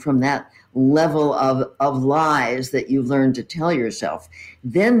operating from that level of lies that you've learned to tell yourself.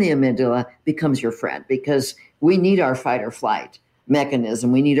 Then the amygdala becomes your friend, because we need our fight or flight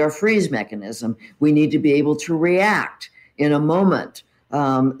mechanism. We need our freeze mechanism. We need to be able to react in a moment.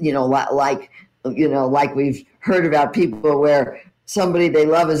 Like we've heard about people where somebody they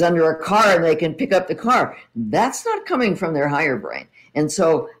love is under a car and they can pick up the car. That's not coming from their higher brain. And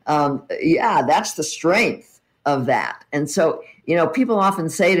so, that's the strength of that. And so, people often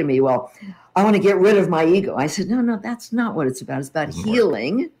say to me, well, I want to get rid of my ego. I said, no, that's not what it's about. It's about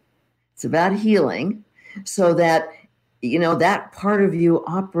healing. It's about healing so that, that part of you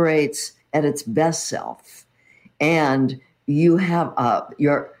operates at its best self. And you have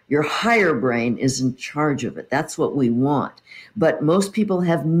your Your higher brain is in charge of it. That's what we want. But most people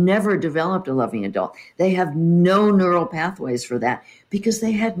have never developed a loving adult. They have no neural pathways for that because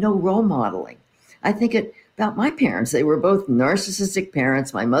they had no role modeling. I think about my parents. They were both narcissistic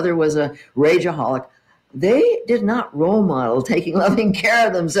parents. My mother was a rageaholic. They did not role model taking loving care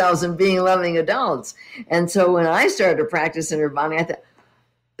of themselves and being loving adults. And so when I started to practice inner bonding, I thought,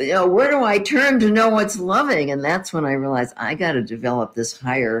 where do I turn to know what's loving? And that's when I realized I got to develop this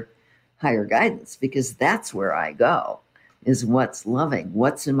higher guidance, because that's where I go, is what's loving,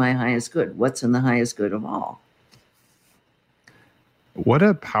 what's in my highest good, what's in the highest good of all. What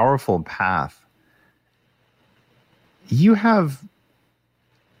a powerful path. You have,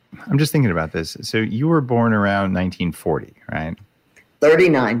 I'm just thinking about this. So you were born around 1940, right?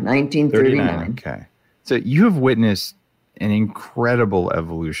 1939. Okay. So you have witnessed an incredible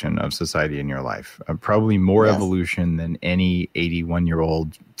evolution of society in your life, probably more evolution than any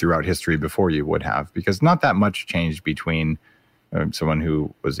 81-year-old throughout history before you would have, because not that much changed between someone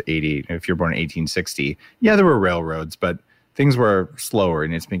who was 80. If you're born in 1860, yeah, there were railroads, but things were slower,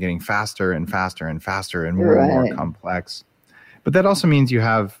 and it's been getting faster and faster and faster and more and more complex. But that also means you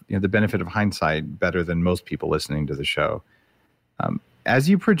have the benefit of hindsight better than most people listening to the show. As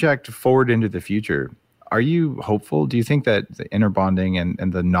you project forward into the future, are you hopeful? Do you think that the inner bonding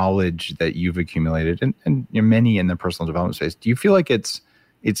and the knowledge that you've accumulated, and many in the personal development space, do you feel like it's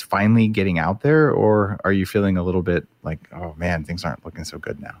finally getting out there, or are you feeling a little bit like, oh man, things aren't looking so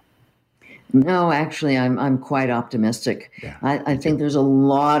good now? No, actually, I'm quite optimistic. Yeah, I think there's a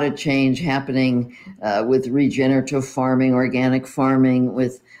lot of change happening with regenerative farming, organic farming,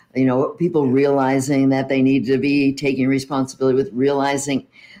 with people realizing that they need to be taking responsibility, with realizing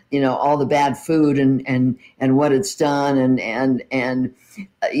all the bad food and what it's done. And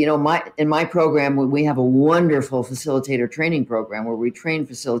in my program, we have a wonderful facilitator training program where we train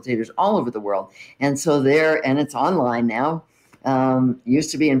facilitators all over the world. And so and it's online now. Used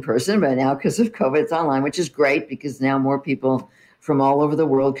to be in person, but now because of COVID, it's online, which is great because now more people from all over the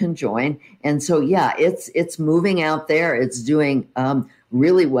world can join. And so, yeah, it's moving out there. It's doing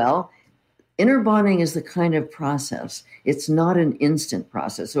really well. Inner bonding is the kind of process. It's not an instant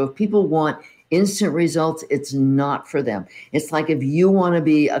process. So if people want instant results, it's not for them. It's like if you want to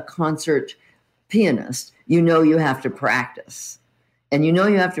be a concert pianist, you have to practice. And you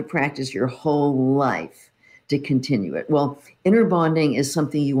have to practice your whole life to continue it. Well, inner bonding is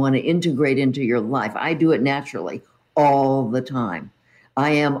something you want to integrate into your life. I do it naturally all the time.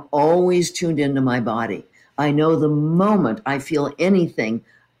 I am always tuned into my body. I know the moment I feel anything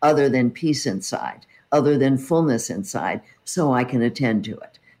other than peace inside, other than fullness inside, so I can attend to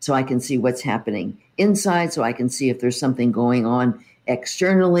it. So I can see what's happening inside, so I can see if there's something going on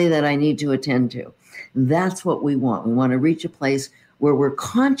externally that I need to attend to. That's what we want. We want to reach a place where we're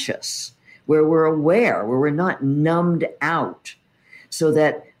conscious, where we're aware, where we're not numbed out, so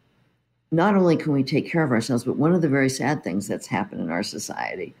that not only can we take care of ourselves, but one of the very sad things that's happened in our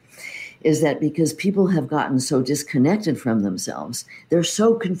society is that because people have gotten so disconnected from themselves, they're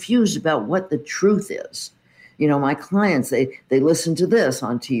so confused about what the truth is. My clients, they listen to this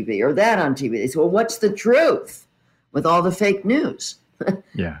on TV or that on TV. They say, well, what's the truth with all the fake news?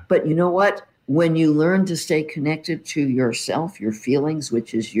 Yeah. But you know what? When you learn to stay connected to yourself, your feelings,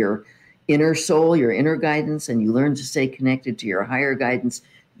 which is your inner soul, your inner guidance, and you learn to stay connected to your higher guidance,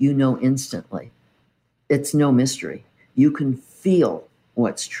 instantly. It's no mystery. You can feel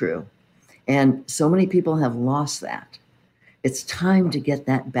what's true. And so many people have lost that. It's time to get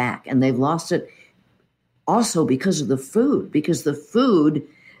that back. And they've lost it also because of the food. Because the food,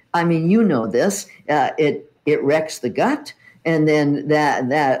 this, it wrecks the gut. And then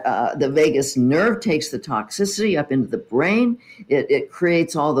the vagus nerve takes the toxicity up into the brain. It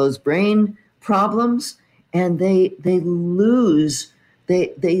creates all those brain problems. And they lose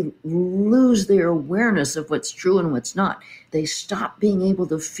their awareness of what's true and what's not. They stop being able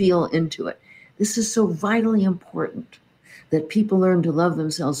to feel into it. This is so vitally important that people learn to love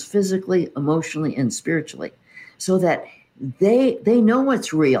themselves physically, emotionally, and spiritually, so that they know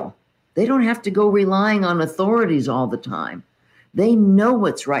what's real. They don't have to go relying on authorities all the time. They know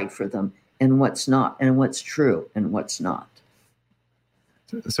what's right for them and what's not, and what's true and what's not.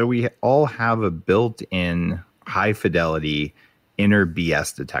 So we all have a built-in high fidelity inner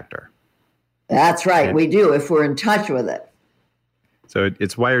BS detector. That's right. We do, if we're in touch with it. So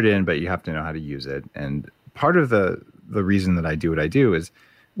it's wired in, but you have to know how to use it. And part of the reason that I do what I do is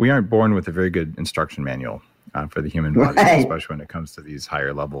we aren't born with a very good instruction manual for the human body, especially when it comes to these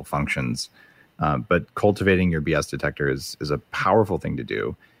higher level functions. But cultivating your BS detector is a powerful thing to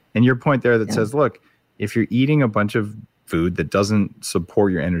do. And your point there that says, look, if you're eating a bunch of food that doesn't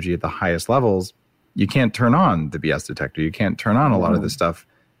support your energy at the highest levels, you can't turn on the BS detector. You can't turn on a lot of this stuff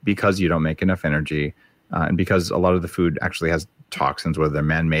because you don't make enough energy, and because a lot of the food actually has toxins, whether they're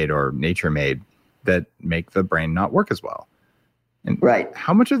man-made or nature-made, that make the brain not work as well. And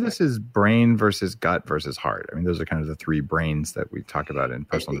how much of this is brain versus gut versus heart? I mean, those are kind of the three brains that we talk about in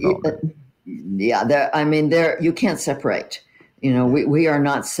personal development. Yeah, you can't separate. We are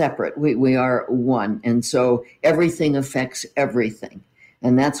not separate. We are one. And so everything affects everything.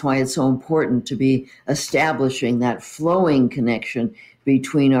 And that's why it's so important to be establishing that flowing connection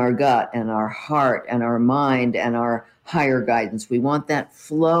between our gut and our heart and our mind and our higher guidance. We want that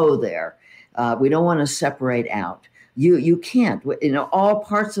flow there. We don't want to separate out. You can't. All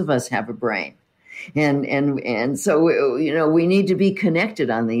parts of us have a brain. And so we need to be connected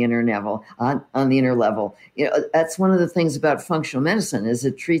on the inner level. On the inner level, that's one of the things about functional medicine is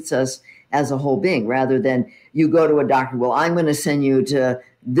it treats us as a whole being rather than you go to a doctor. Well, I'm going to send you to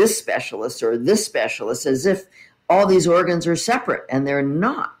this specialist or this specialist, as if all these organs are separate, and they're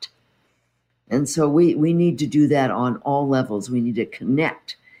not. And so we need to do that on all levels. We need to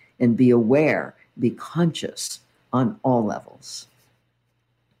connect and be aware, be conscious on all levels.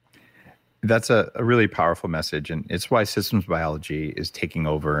 That's a really powerful message. And it's why systems biology is taking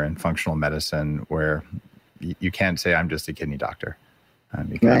over in functional medicine, where you can't say, I'm just a kidney doctor.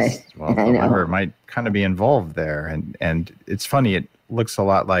 Because, well, the liver might kind of be involved there. And it's funny, it looks a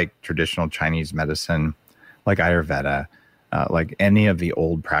lot like traditional Chinese medicine, like Ayurveda, like any of the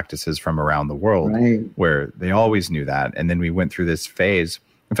old practices from around the world, where they always knew that. And then we went through this phase.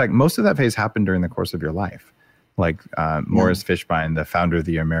 In fact, most of that phase happened during the course of your life. Like Morris Fishbein, the founder of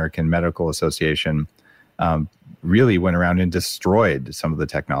the American Medical Association, really went around and destroyed some of the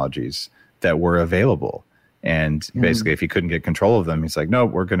technologies that were available. And basically, if he couldn't get control of them, he's like, no,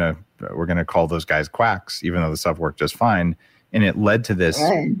 we're gonna call those guys quacks, even though the stuff worked just fine. And it led to this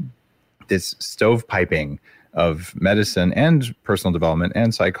stovepiping of medicine and personal development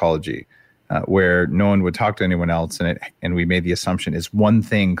and psychology, where no one would talk to anyone else, and we made the assumption it's one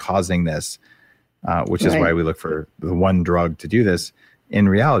thing causing this, which is why we look for the one drug to do this. In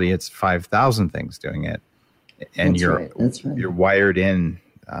reality, it's 5,000 things doing it, and you're wired in.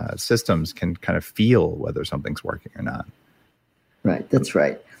 Systems can kind of feel whether something's working or not. Right. That's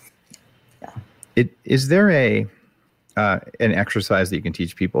right. Yeah. Is there an exercise that you can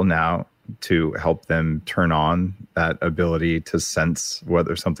teach people now to help them turn on that ability to sense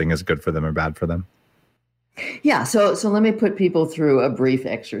whether something is good for them or bad for them? Yeah. So let me put people through a brief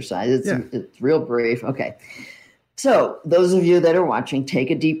exercise. It's real brief. Okay. So those of you that are watching,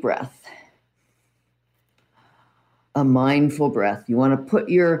 take a deep breath. A mindful breath. You want to put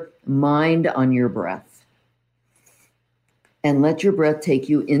your mind on your breath and let your breath take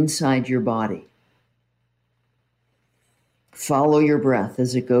you inside your body. Follow your breath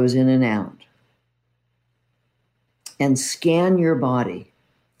as it goes in and out. And scan your body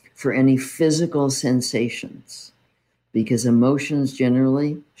for any physical sensations, because emotions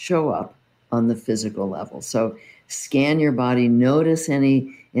generally show up on the physical level. So scan your body, notice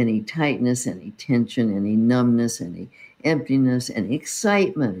any tightness, any tension, any numbness, any emptiness, any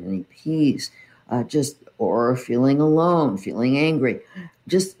excitement, any peace, or feeling alone, feeling angry.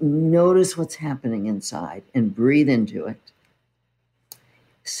 Just notice what's happening inside and breathe into it.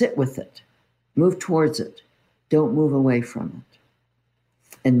 Sit with it. Move towards it. Don't move away from it.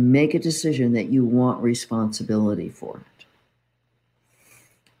 And make a decision that you want responsibility for it.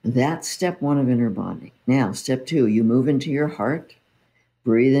 That's step one of inner bonding. Now, step two, you move into your heart.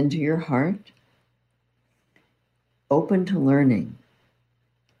 Breathe into your heart. Open to learning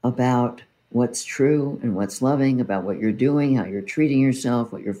about what's true and what's loving, about what you're doing, how you're treating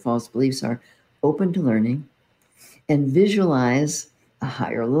yourself, what your false beliefs are. Open to learning. And visualize a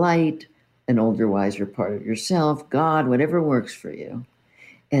higher light, an older, wiser part of yourself, God, whatever works for you.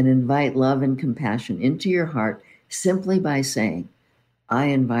 And invite love and compassion into your heart simply by saying, I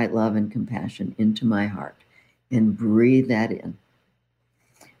invite love and compassion into my heart. And breathe that in.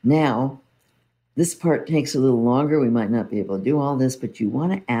 Now, this part takes a little longer. We might not be able to do all this, but you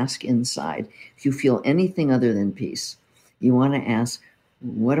want to ask inside. If you feel anything other than peace, you want to ask,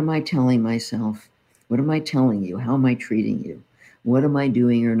 what am I telling myself? What am I telling you? How am I treating you? What am I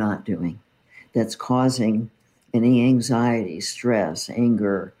doing or not doing that's causing any anxiety, stress,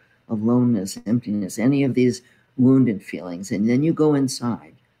 anger, aloneness, emptiness, any of these wounded feelings? And then you go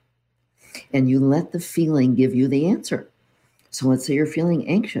inside and you let the feeling give you the answer. So let's say you're feeling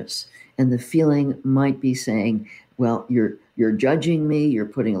anxious, and the feeling might be saying, well, you're You're judging me. You're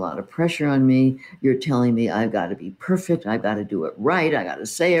putting a lot of pressure on me. You're telling me I've got to be perfect. I've got to do it right. I got to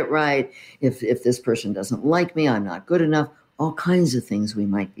say it right. If this person doesn't like me, I'm not good enough. All kinds of things we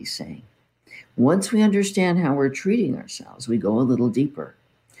might be saying. Once we understand how we're treating ourselves, we go a little deeper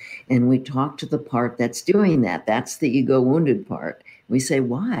and we talk to the part that's doing that. That's the ego wounded part. We say,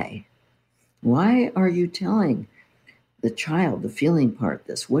 why? Why are you telling the child, the feeling part,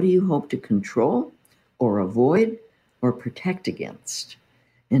 this? What do you hope to control or avoid or protect against?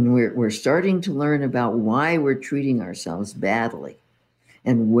 And we're starting to learn about why we're treating ourselves badly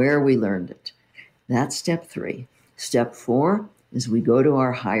and where we learned it. That's step 3. Step 4 is we go to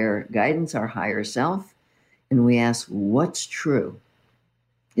our higher guidance, our higher self, and we ask, what's true?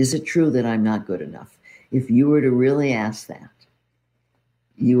 Is it true that I'm not good enough? If you were to really ask that,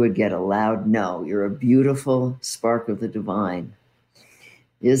 you would get a loud no. You're a beautiful spark of the divine.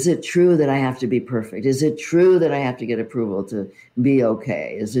 Is it true that I have to be perfect? Is it true that I have to get approval to be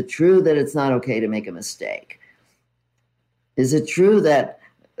okay? Is it true that it's not okay to make a mistake? Is it true that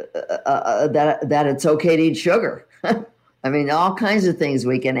that it's okay to eat sugar? I mean, all kinds of things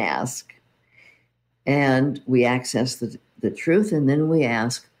we can ask. And we access the truth, and then we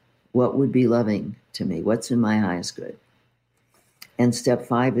ask, what would be loving to me? What's in my highest good? And step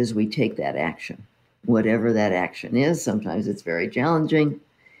 5 is we take that action, whatever that action is. Sometimes it's very challenging.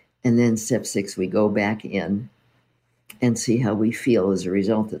 And then step 6, we go back in and see how we feel as a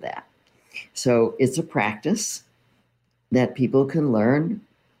result of that. So it's a practice that people can learn.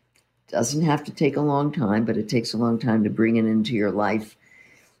 Doesn't have to take a long time, but it takes a long time to bring it into your life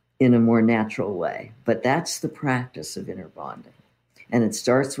in a more natural way. But that's the practice of inner bonding. And it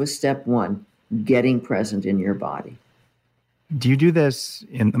starts with step 1, getting present in your body. Do you do this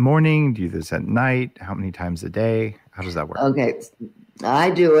in the morning? Do you do this at night? How many times a day? How does that work? Okay. I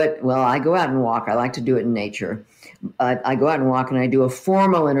do it. Well, I go out and walk. I like to do it in nature. I go out and walk, and I do a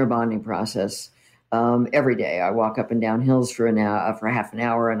formal inner bonding process every day. I walk up and down hills for half an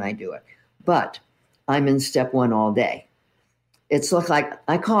hour, and I do it. But I'm in step 1 all day. It's like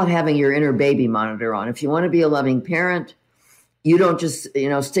I call it having your inner baby monitor on. If you want to be a loving parent, you don't just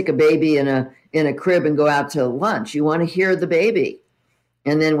stick a baby in a crib and go out to lunch. You want to hear the baby,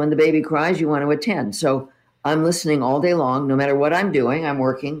 and then when the baby cries, you want to attend. So I'm listening all day long, no matter what I'm doing. I'm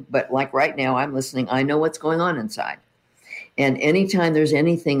working, but like right now, I'm listening. I know what's going on inside. And anytime there's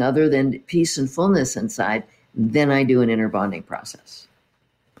anything other than peace and fullness inside, then I do an inner bonding process.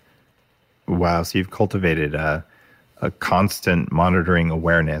 Wow. So you've cultivated a constant monitoring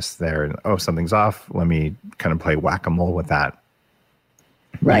awareness there. Oh, something's off. Let me kind of play whack-a-mole with that.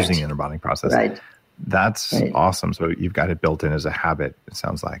 Right. Using the inner bonding process. Right. That's right. Awesome. So you've got it built in as a habit, it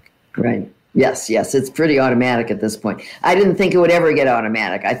sounds like. Right. Yes. It's pretty automatic at this point. I didn't think it would ever get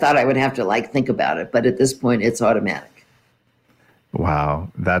automatic. I thought I would have to think about it, but at this point it's automatic.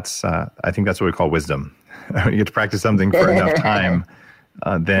 Wow. That's, I think that's what we call wisdom. You get to practice something for enough time,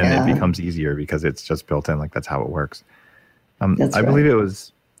 then it becomes easier because it's just built in. That's how it works. I believe it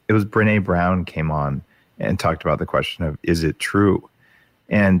was Brene Brown came on and talked about the question of, is it true?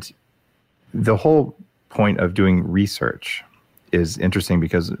 And the whole point of doing research is interesting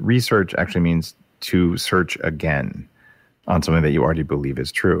because research actually means to search again on something that you already believe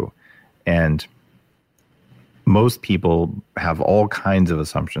is true. And most people have all kinds of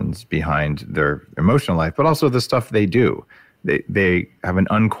assumptions behind their emotional life, but also the stuff they do. They have an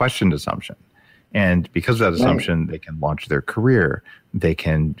unquestioned assumption. And because of that assumption, they can launch their career. They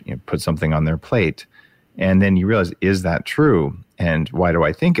can put something on their plate. And then you realize, is that true? And why do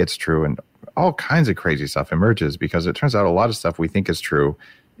I think it's true? And all kinds of crazy stuff emerges because it turns out a lot of stuff we think is true,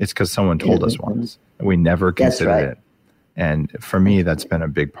 it's because someone told us once. And we never considered it. And for me, that's been a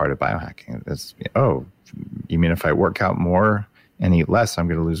big part of biohacking. It's, you mean if I work out more and eat less, I'm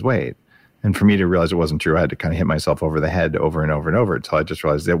going to lose weight? And for me to realize it wasn't true, I had to kind of hit myself over the head over and over and over until I just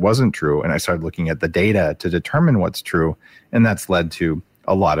realized it wasn't true. And I started looking at the data to determine what's true. And that's led to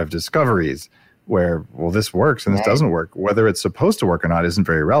a lot of discoveries where, well, this works and this doesn't work. Whether it's supposed to work or not isn't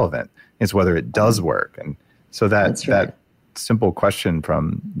very relevant. It's whether it does work. And so that simple question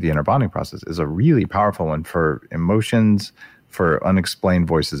from the inner bonding process is a really powerful one for emotions, for unexplained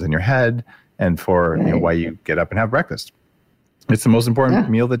voices in your head, and for why you get up and have breakfast. It's the most important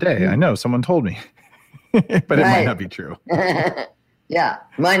meal of the day. I know, someone told me, but it might not be true. It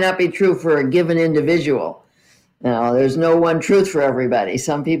might not be true for a given individual. There's no one truth for everybody.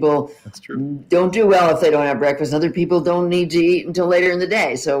 Some people don't do well if they don't have breakfast. Other people don't need to eat until later in the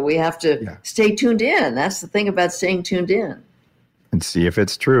day. So we have to stay tuned in. That's the thing about staying tuned in. And see if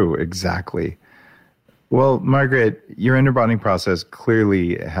it's true. Exactly. Well, Margaret, your inner bonding process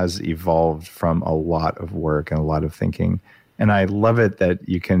clearly has evolved from a lot of work and a lot of thinking. And I love it that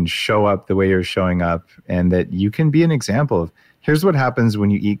you can show up the way you're showing up and that you can be an example of here's what happens when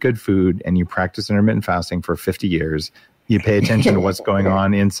you eat good food and you practice intermittent fasting for 50 years. You pay attention to what's going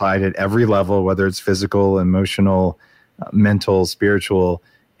on inside at every level, whether it's physical, emotional, mental, spiritual,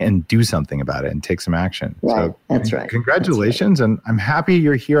 and do something about it and take some action. Right. So That's right. Congratulations. That's right. And I'm happy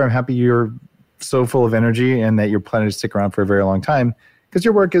you're here. I'm happy you're so full of energy and that you're planning to stick around for a very long time because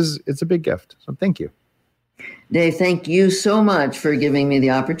your work it's a big gift. So thank you. Dave, thank you so much for giving me the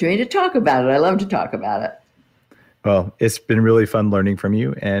opportunity to talk about it. I love to talk about it. Well, it's been really fun learning from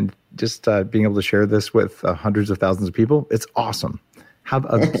you and just being able to share this with hundreds of thousands of people. It's awesome. Have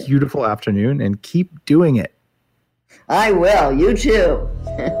a beautiful afternoon and keep doing it. I will. You too.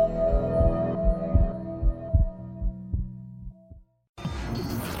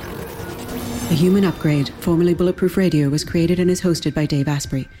 The Human Upgrade, formerly Bulletproof Radio, was created and is hosted by Dave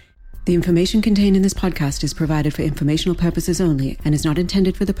Asprey. The information contained in this podcast is provided for informational purposes only and is not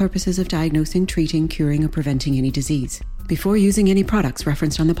intended for the purposes of diagnosing, treating, curing, or preventing any disease. Before using any products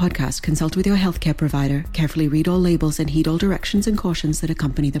referenced on the podcast, consult with your healthcare provider, carefully read all labels, and heed all directions and cautions that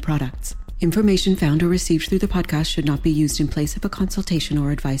accompany the products. Information found or received through the podcast should not be used in place of a consultation or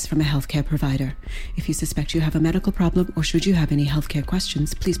advice from a healthcare provider. If you suspect you have a medical problem or should you have any healthcare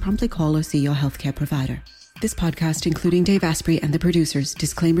questions, please promptly call or see your healthcare provider. This podcast, including Dave Asprey and the producers,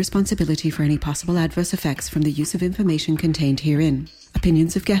 disclaim responsibility for any possible adverse effects from the use of information contained herein.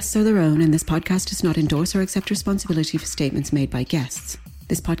 Opinions of guests are their own, and this podcast does not endorse or accept responsibility for statements made by guests.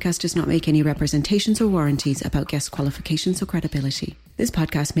 This podcast does not make any representations or warranties about guest qualifications or credibility. This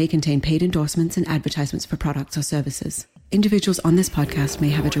podcast may contain paid endorsements and advertisements for products or services. Individuals on this podcast may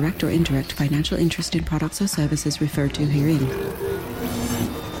have a direct or indirect financial interest in products or services referred to herein.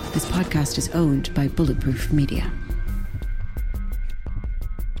 This podcast is owned by Bulletproof Media.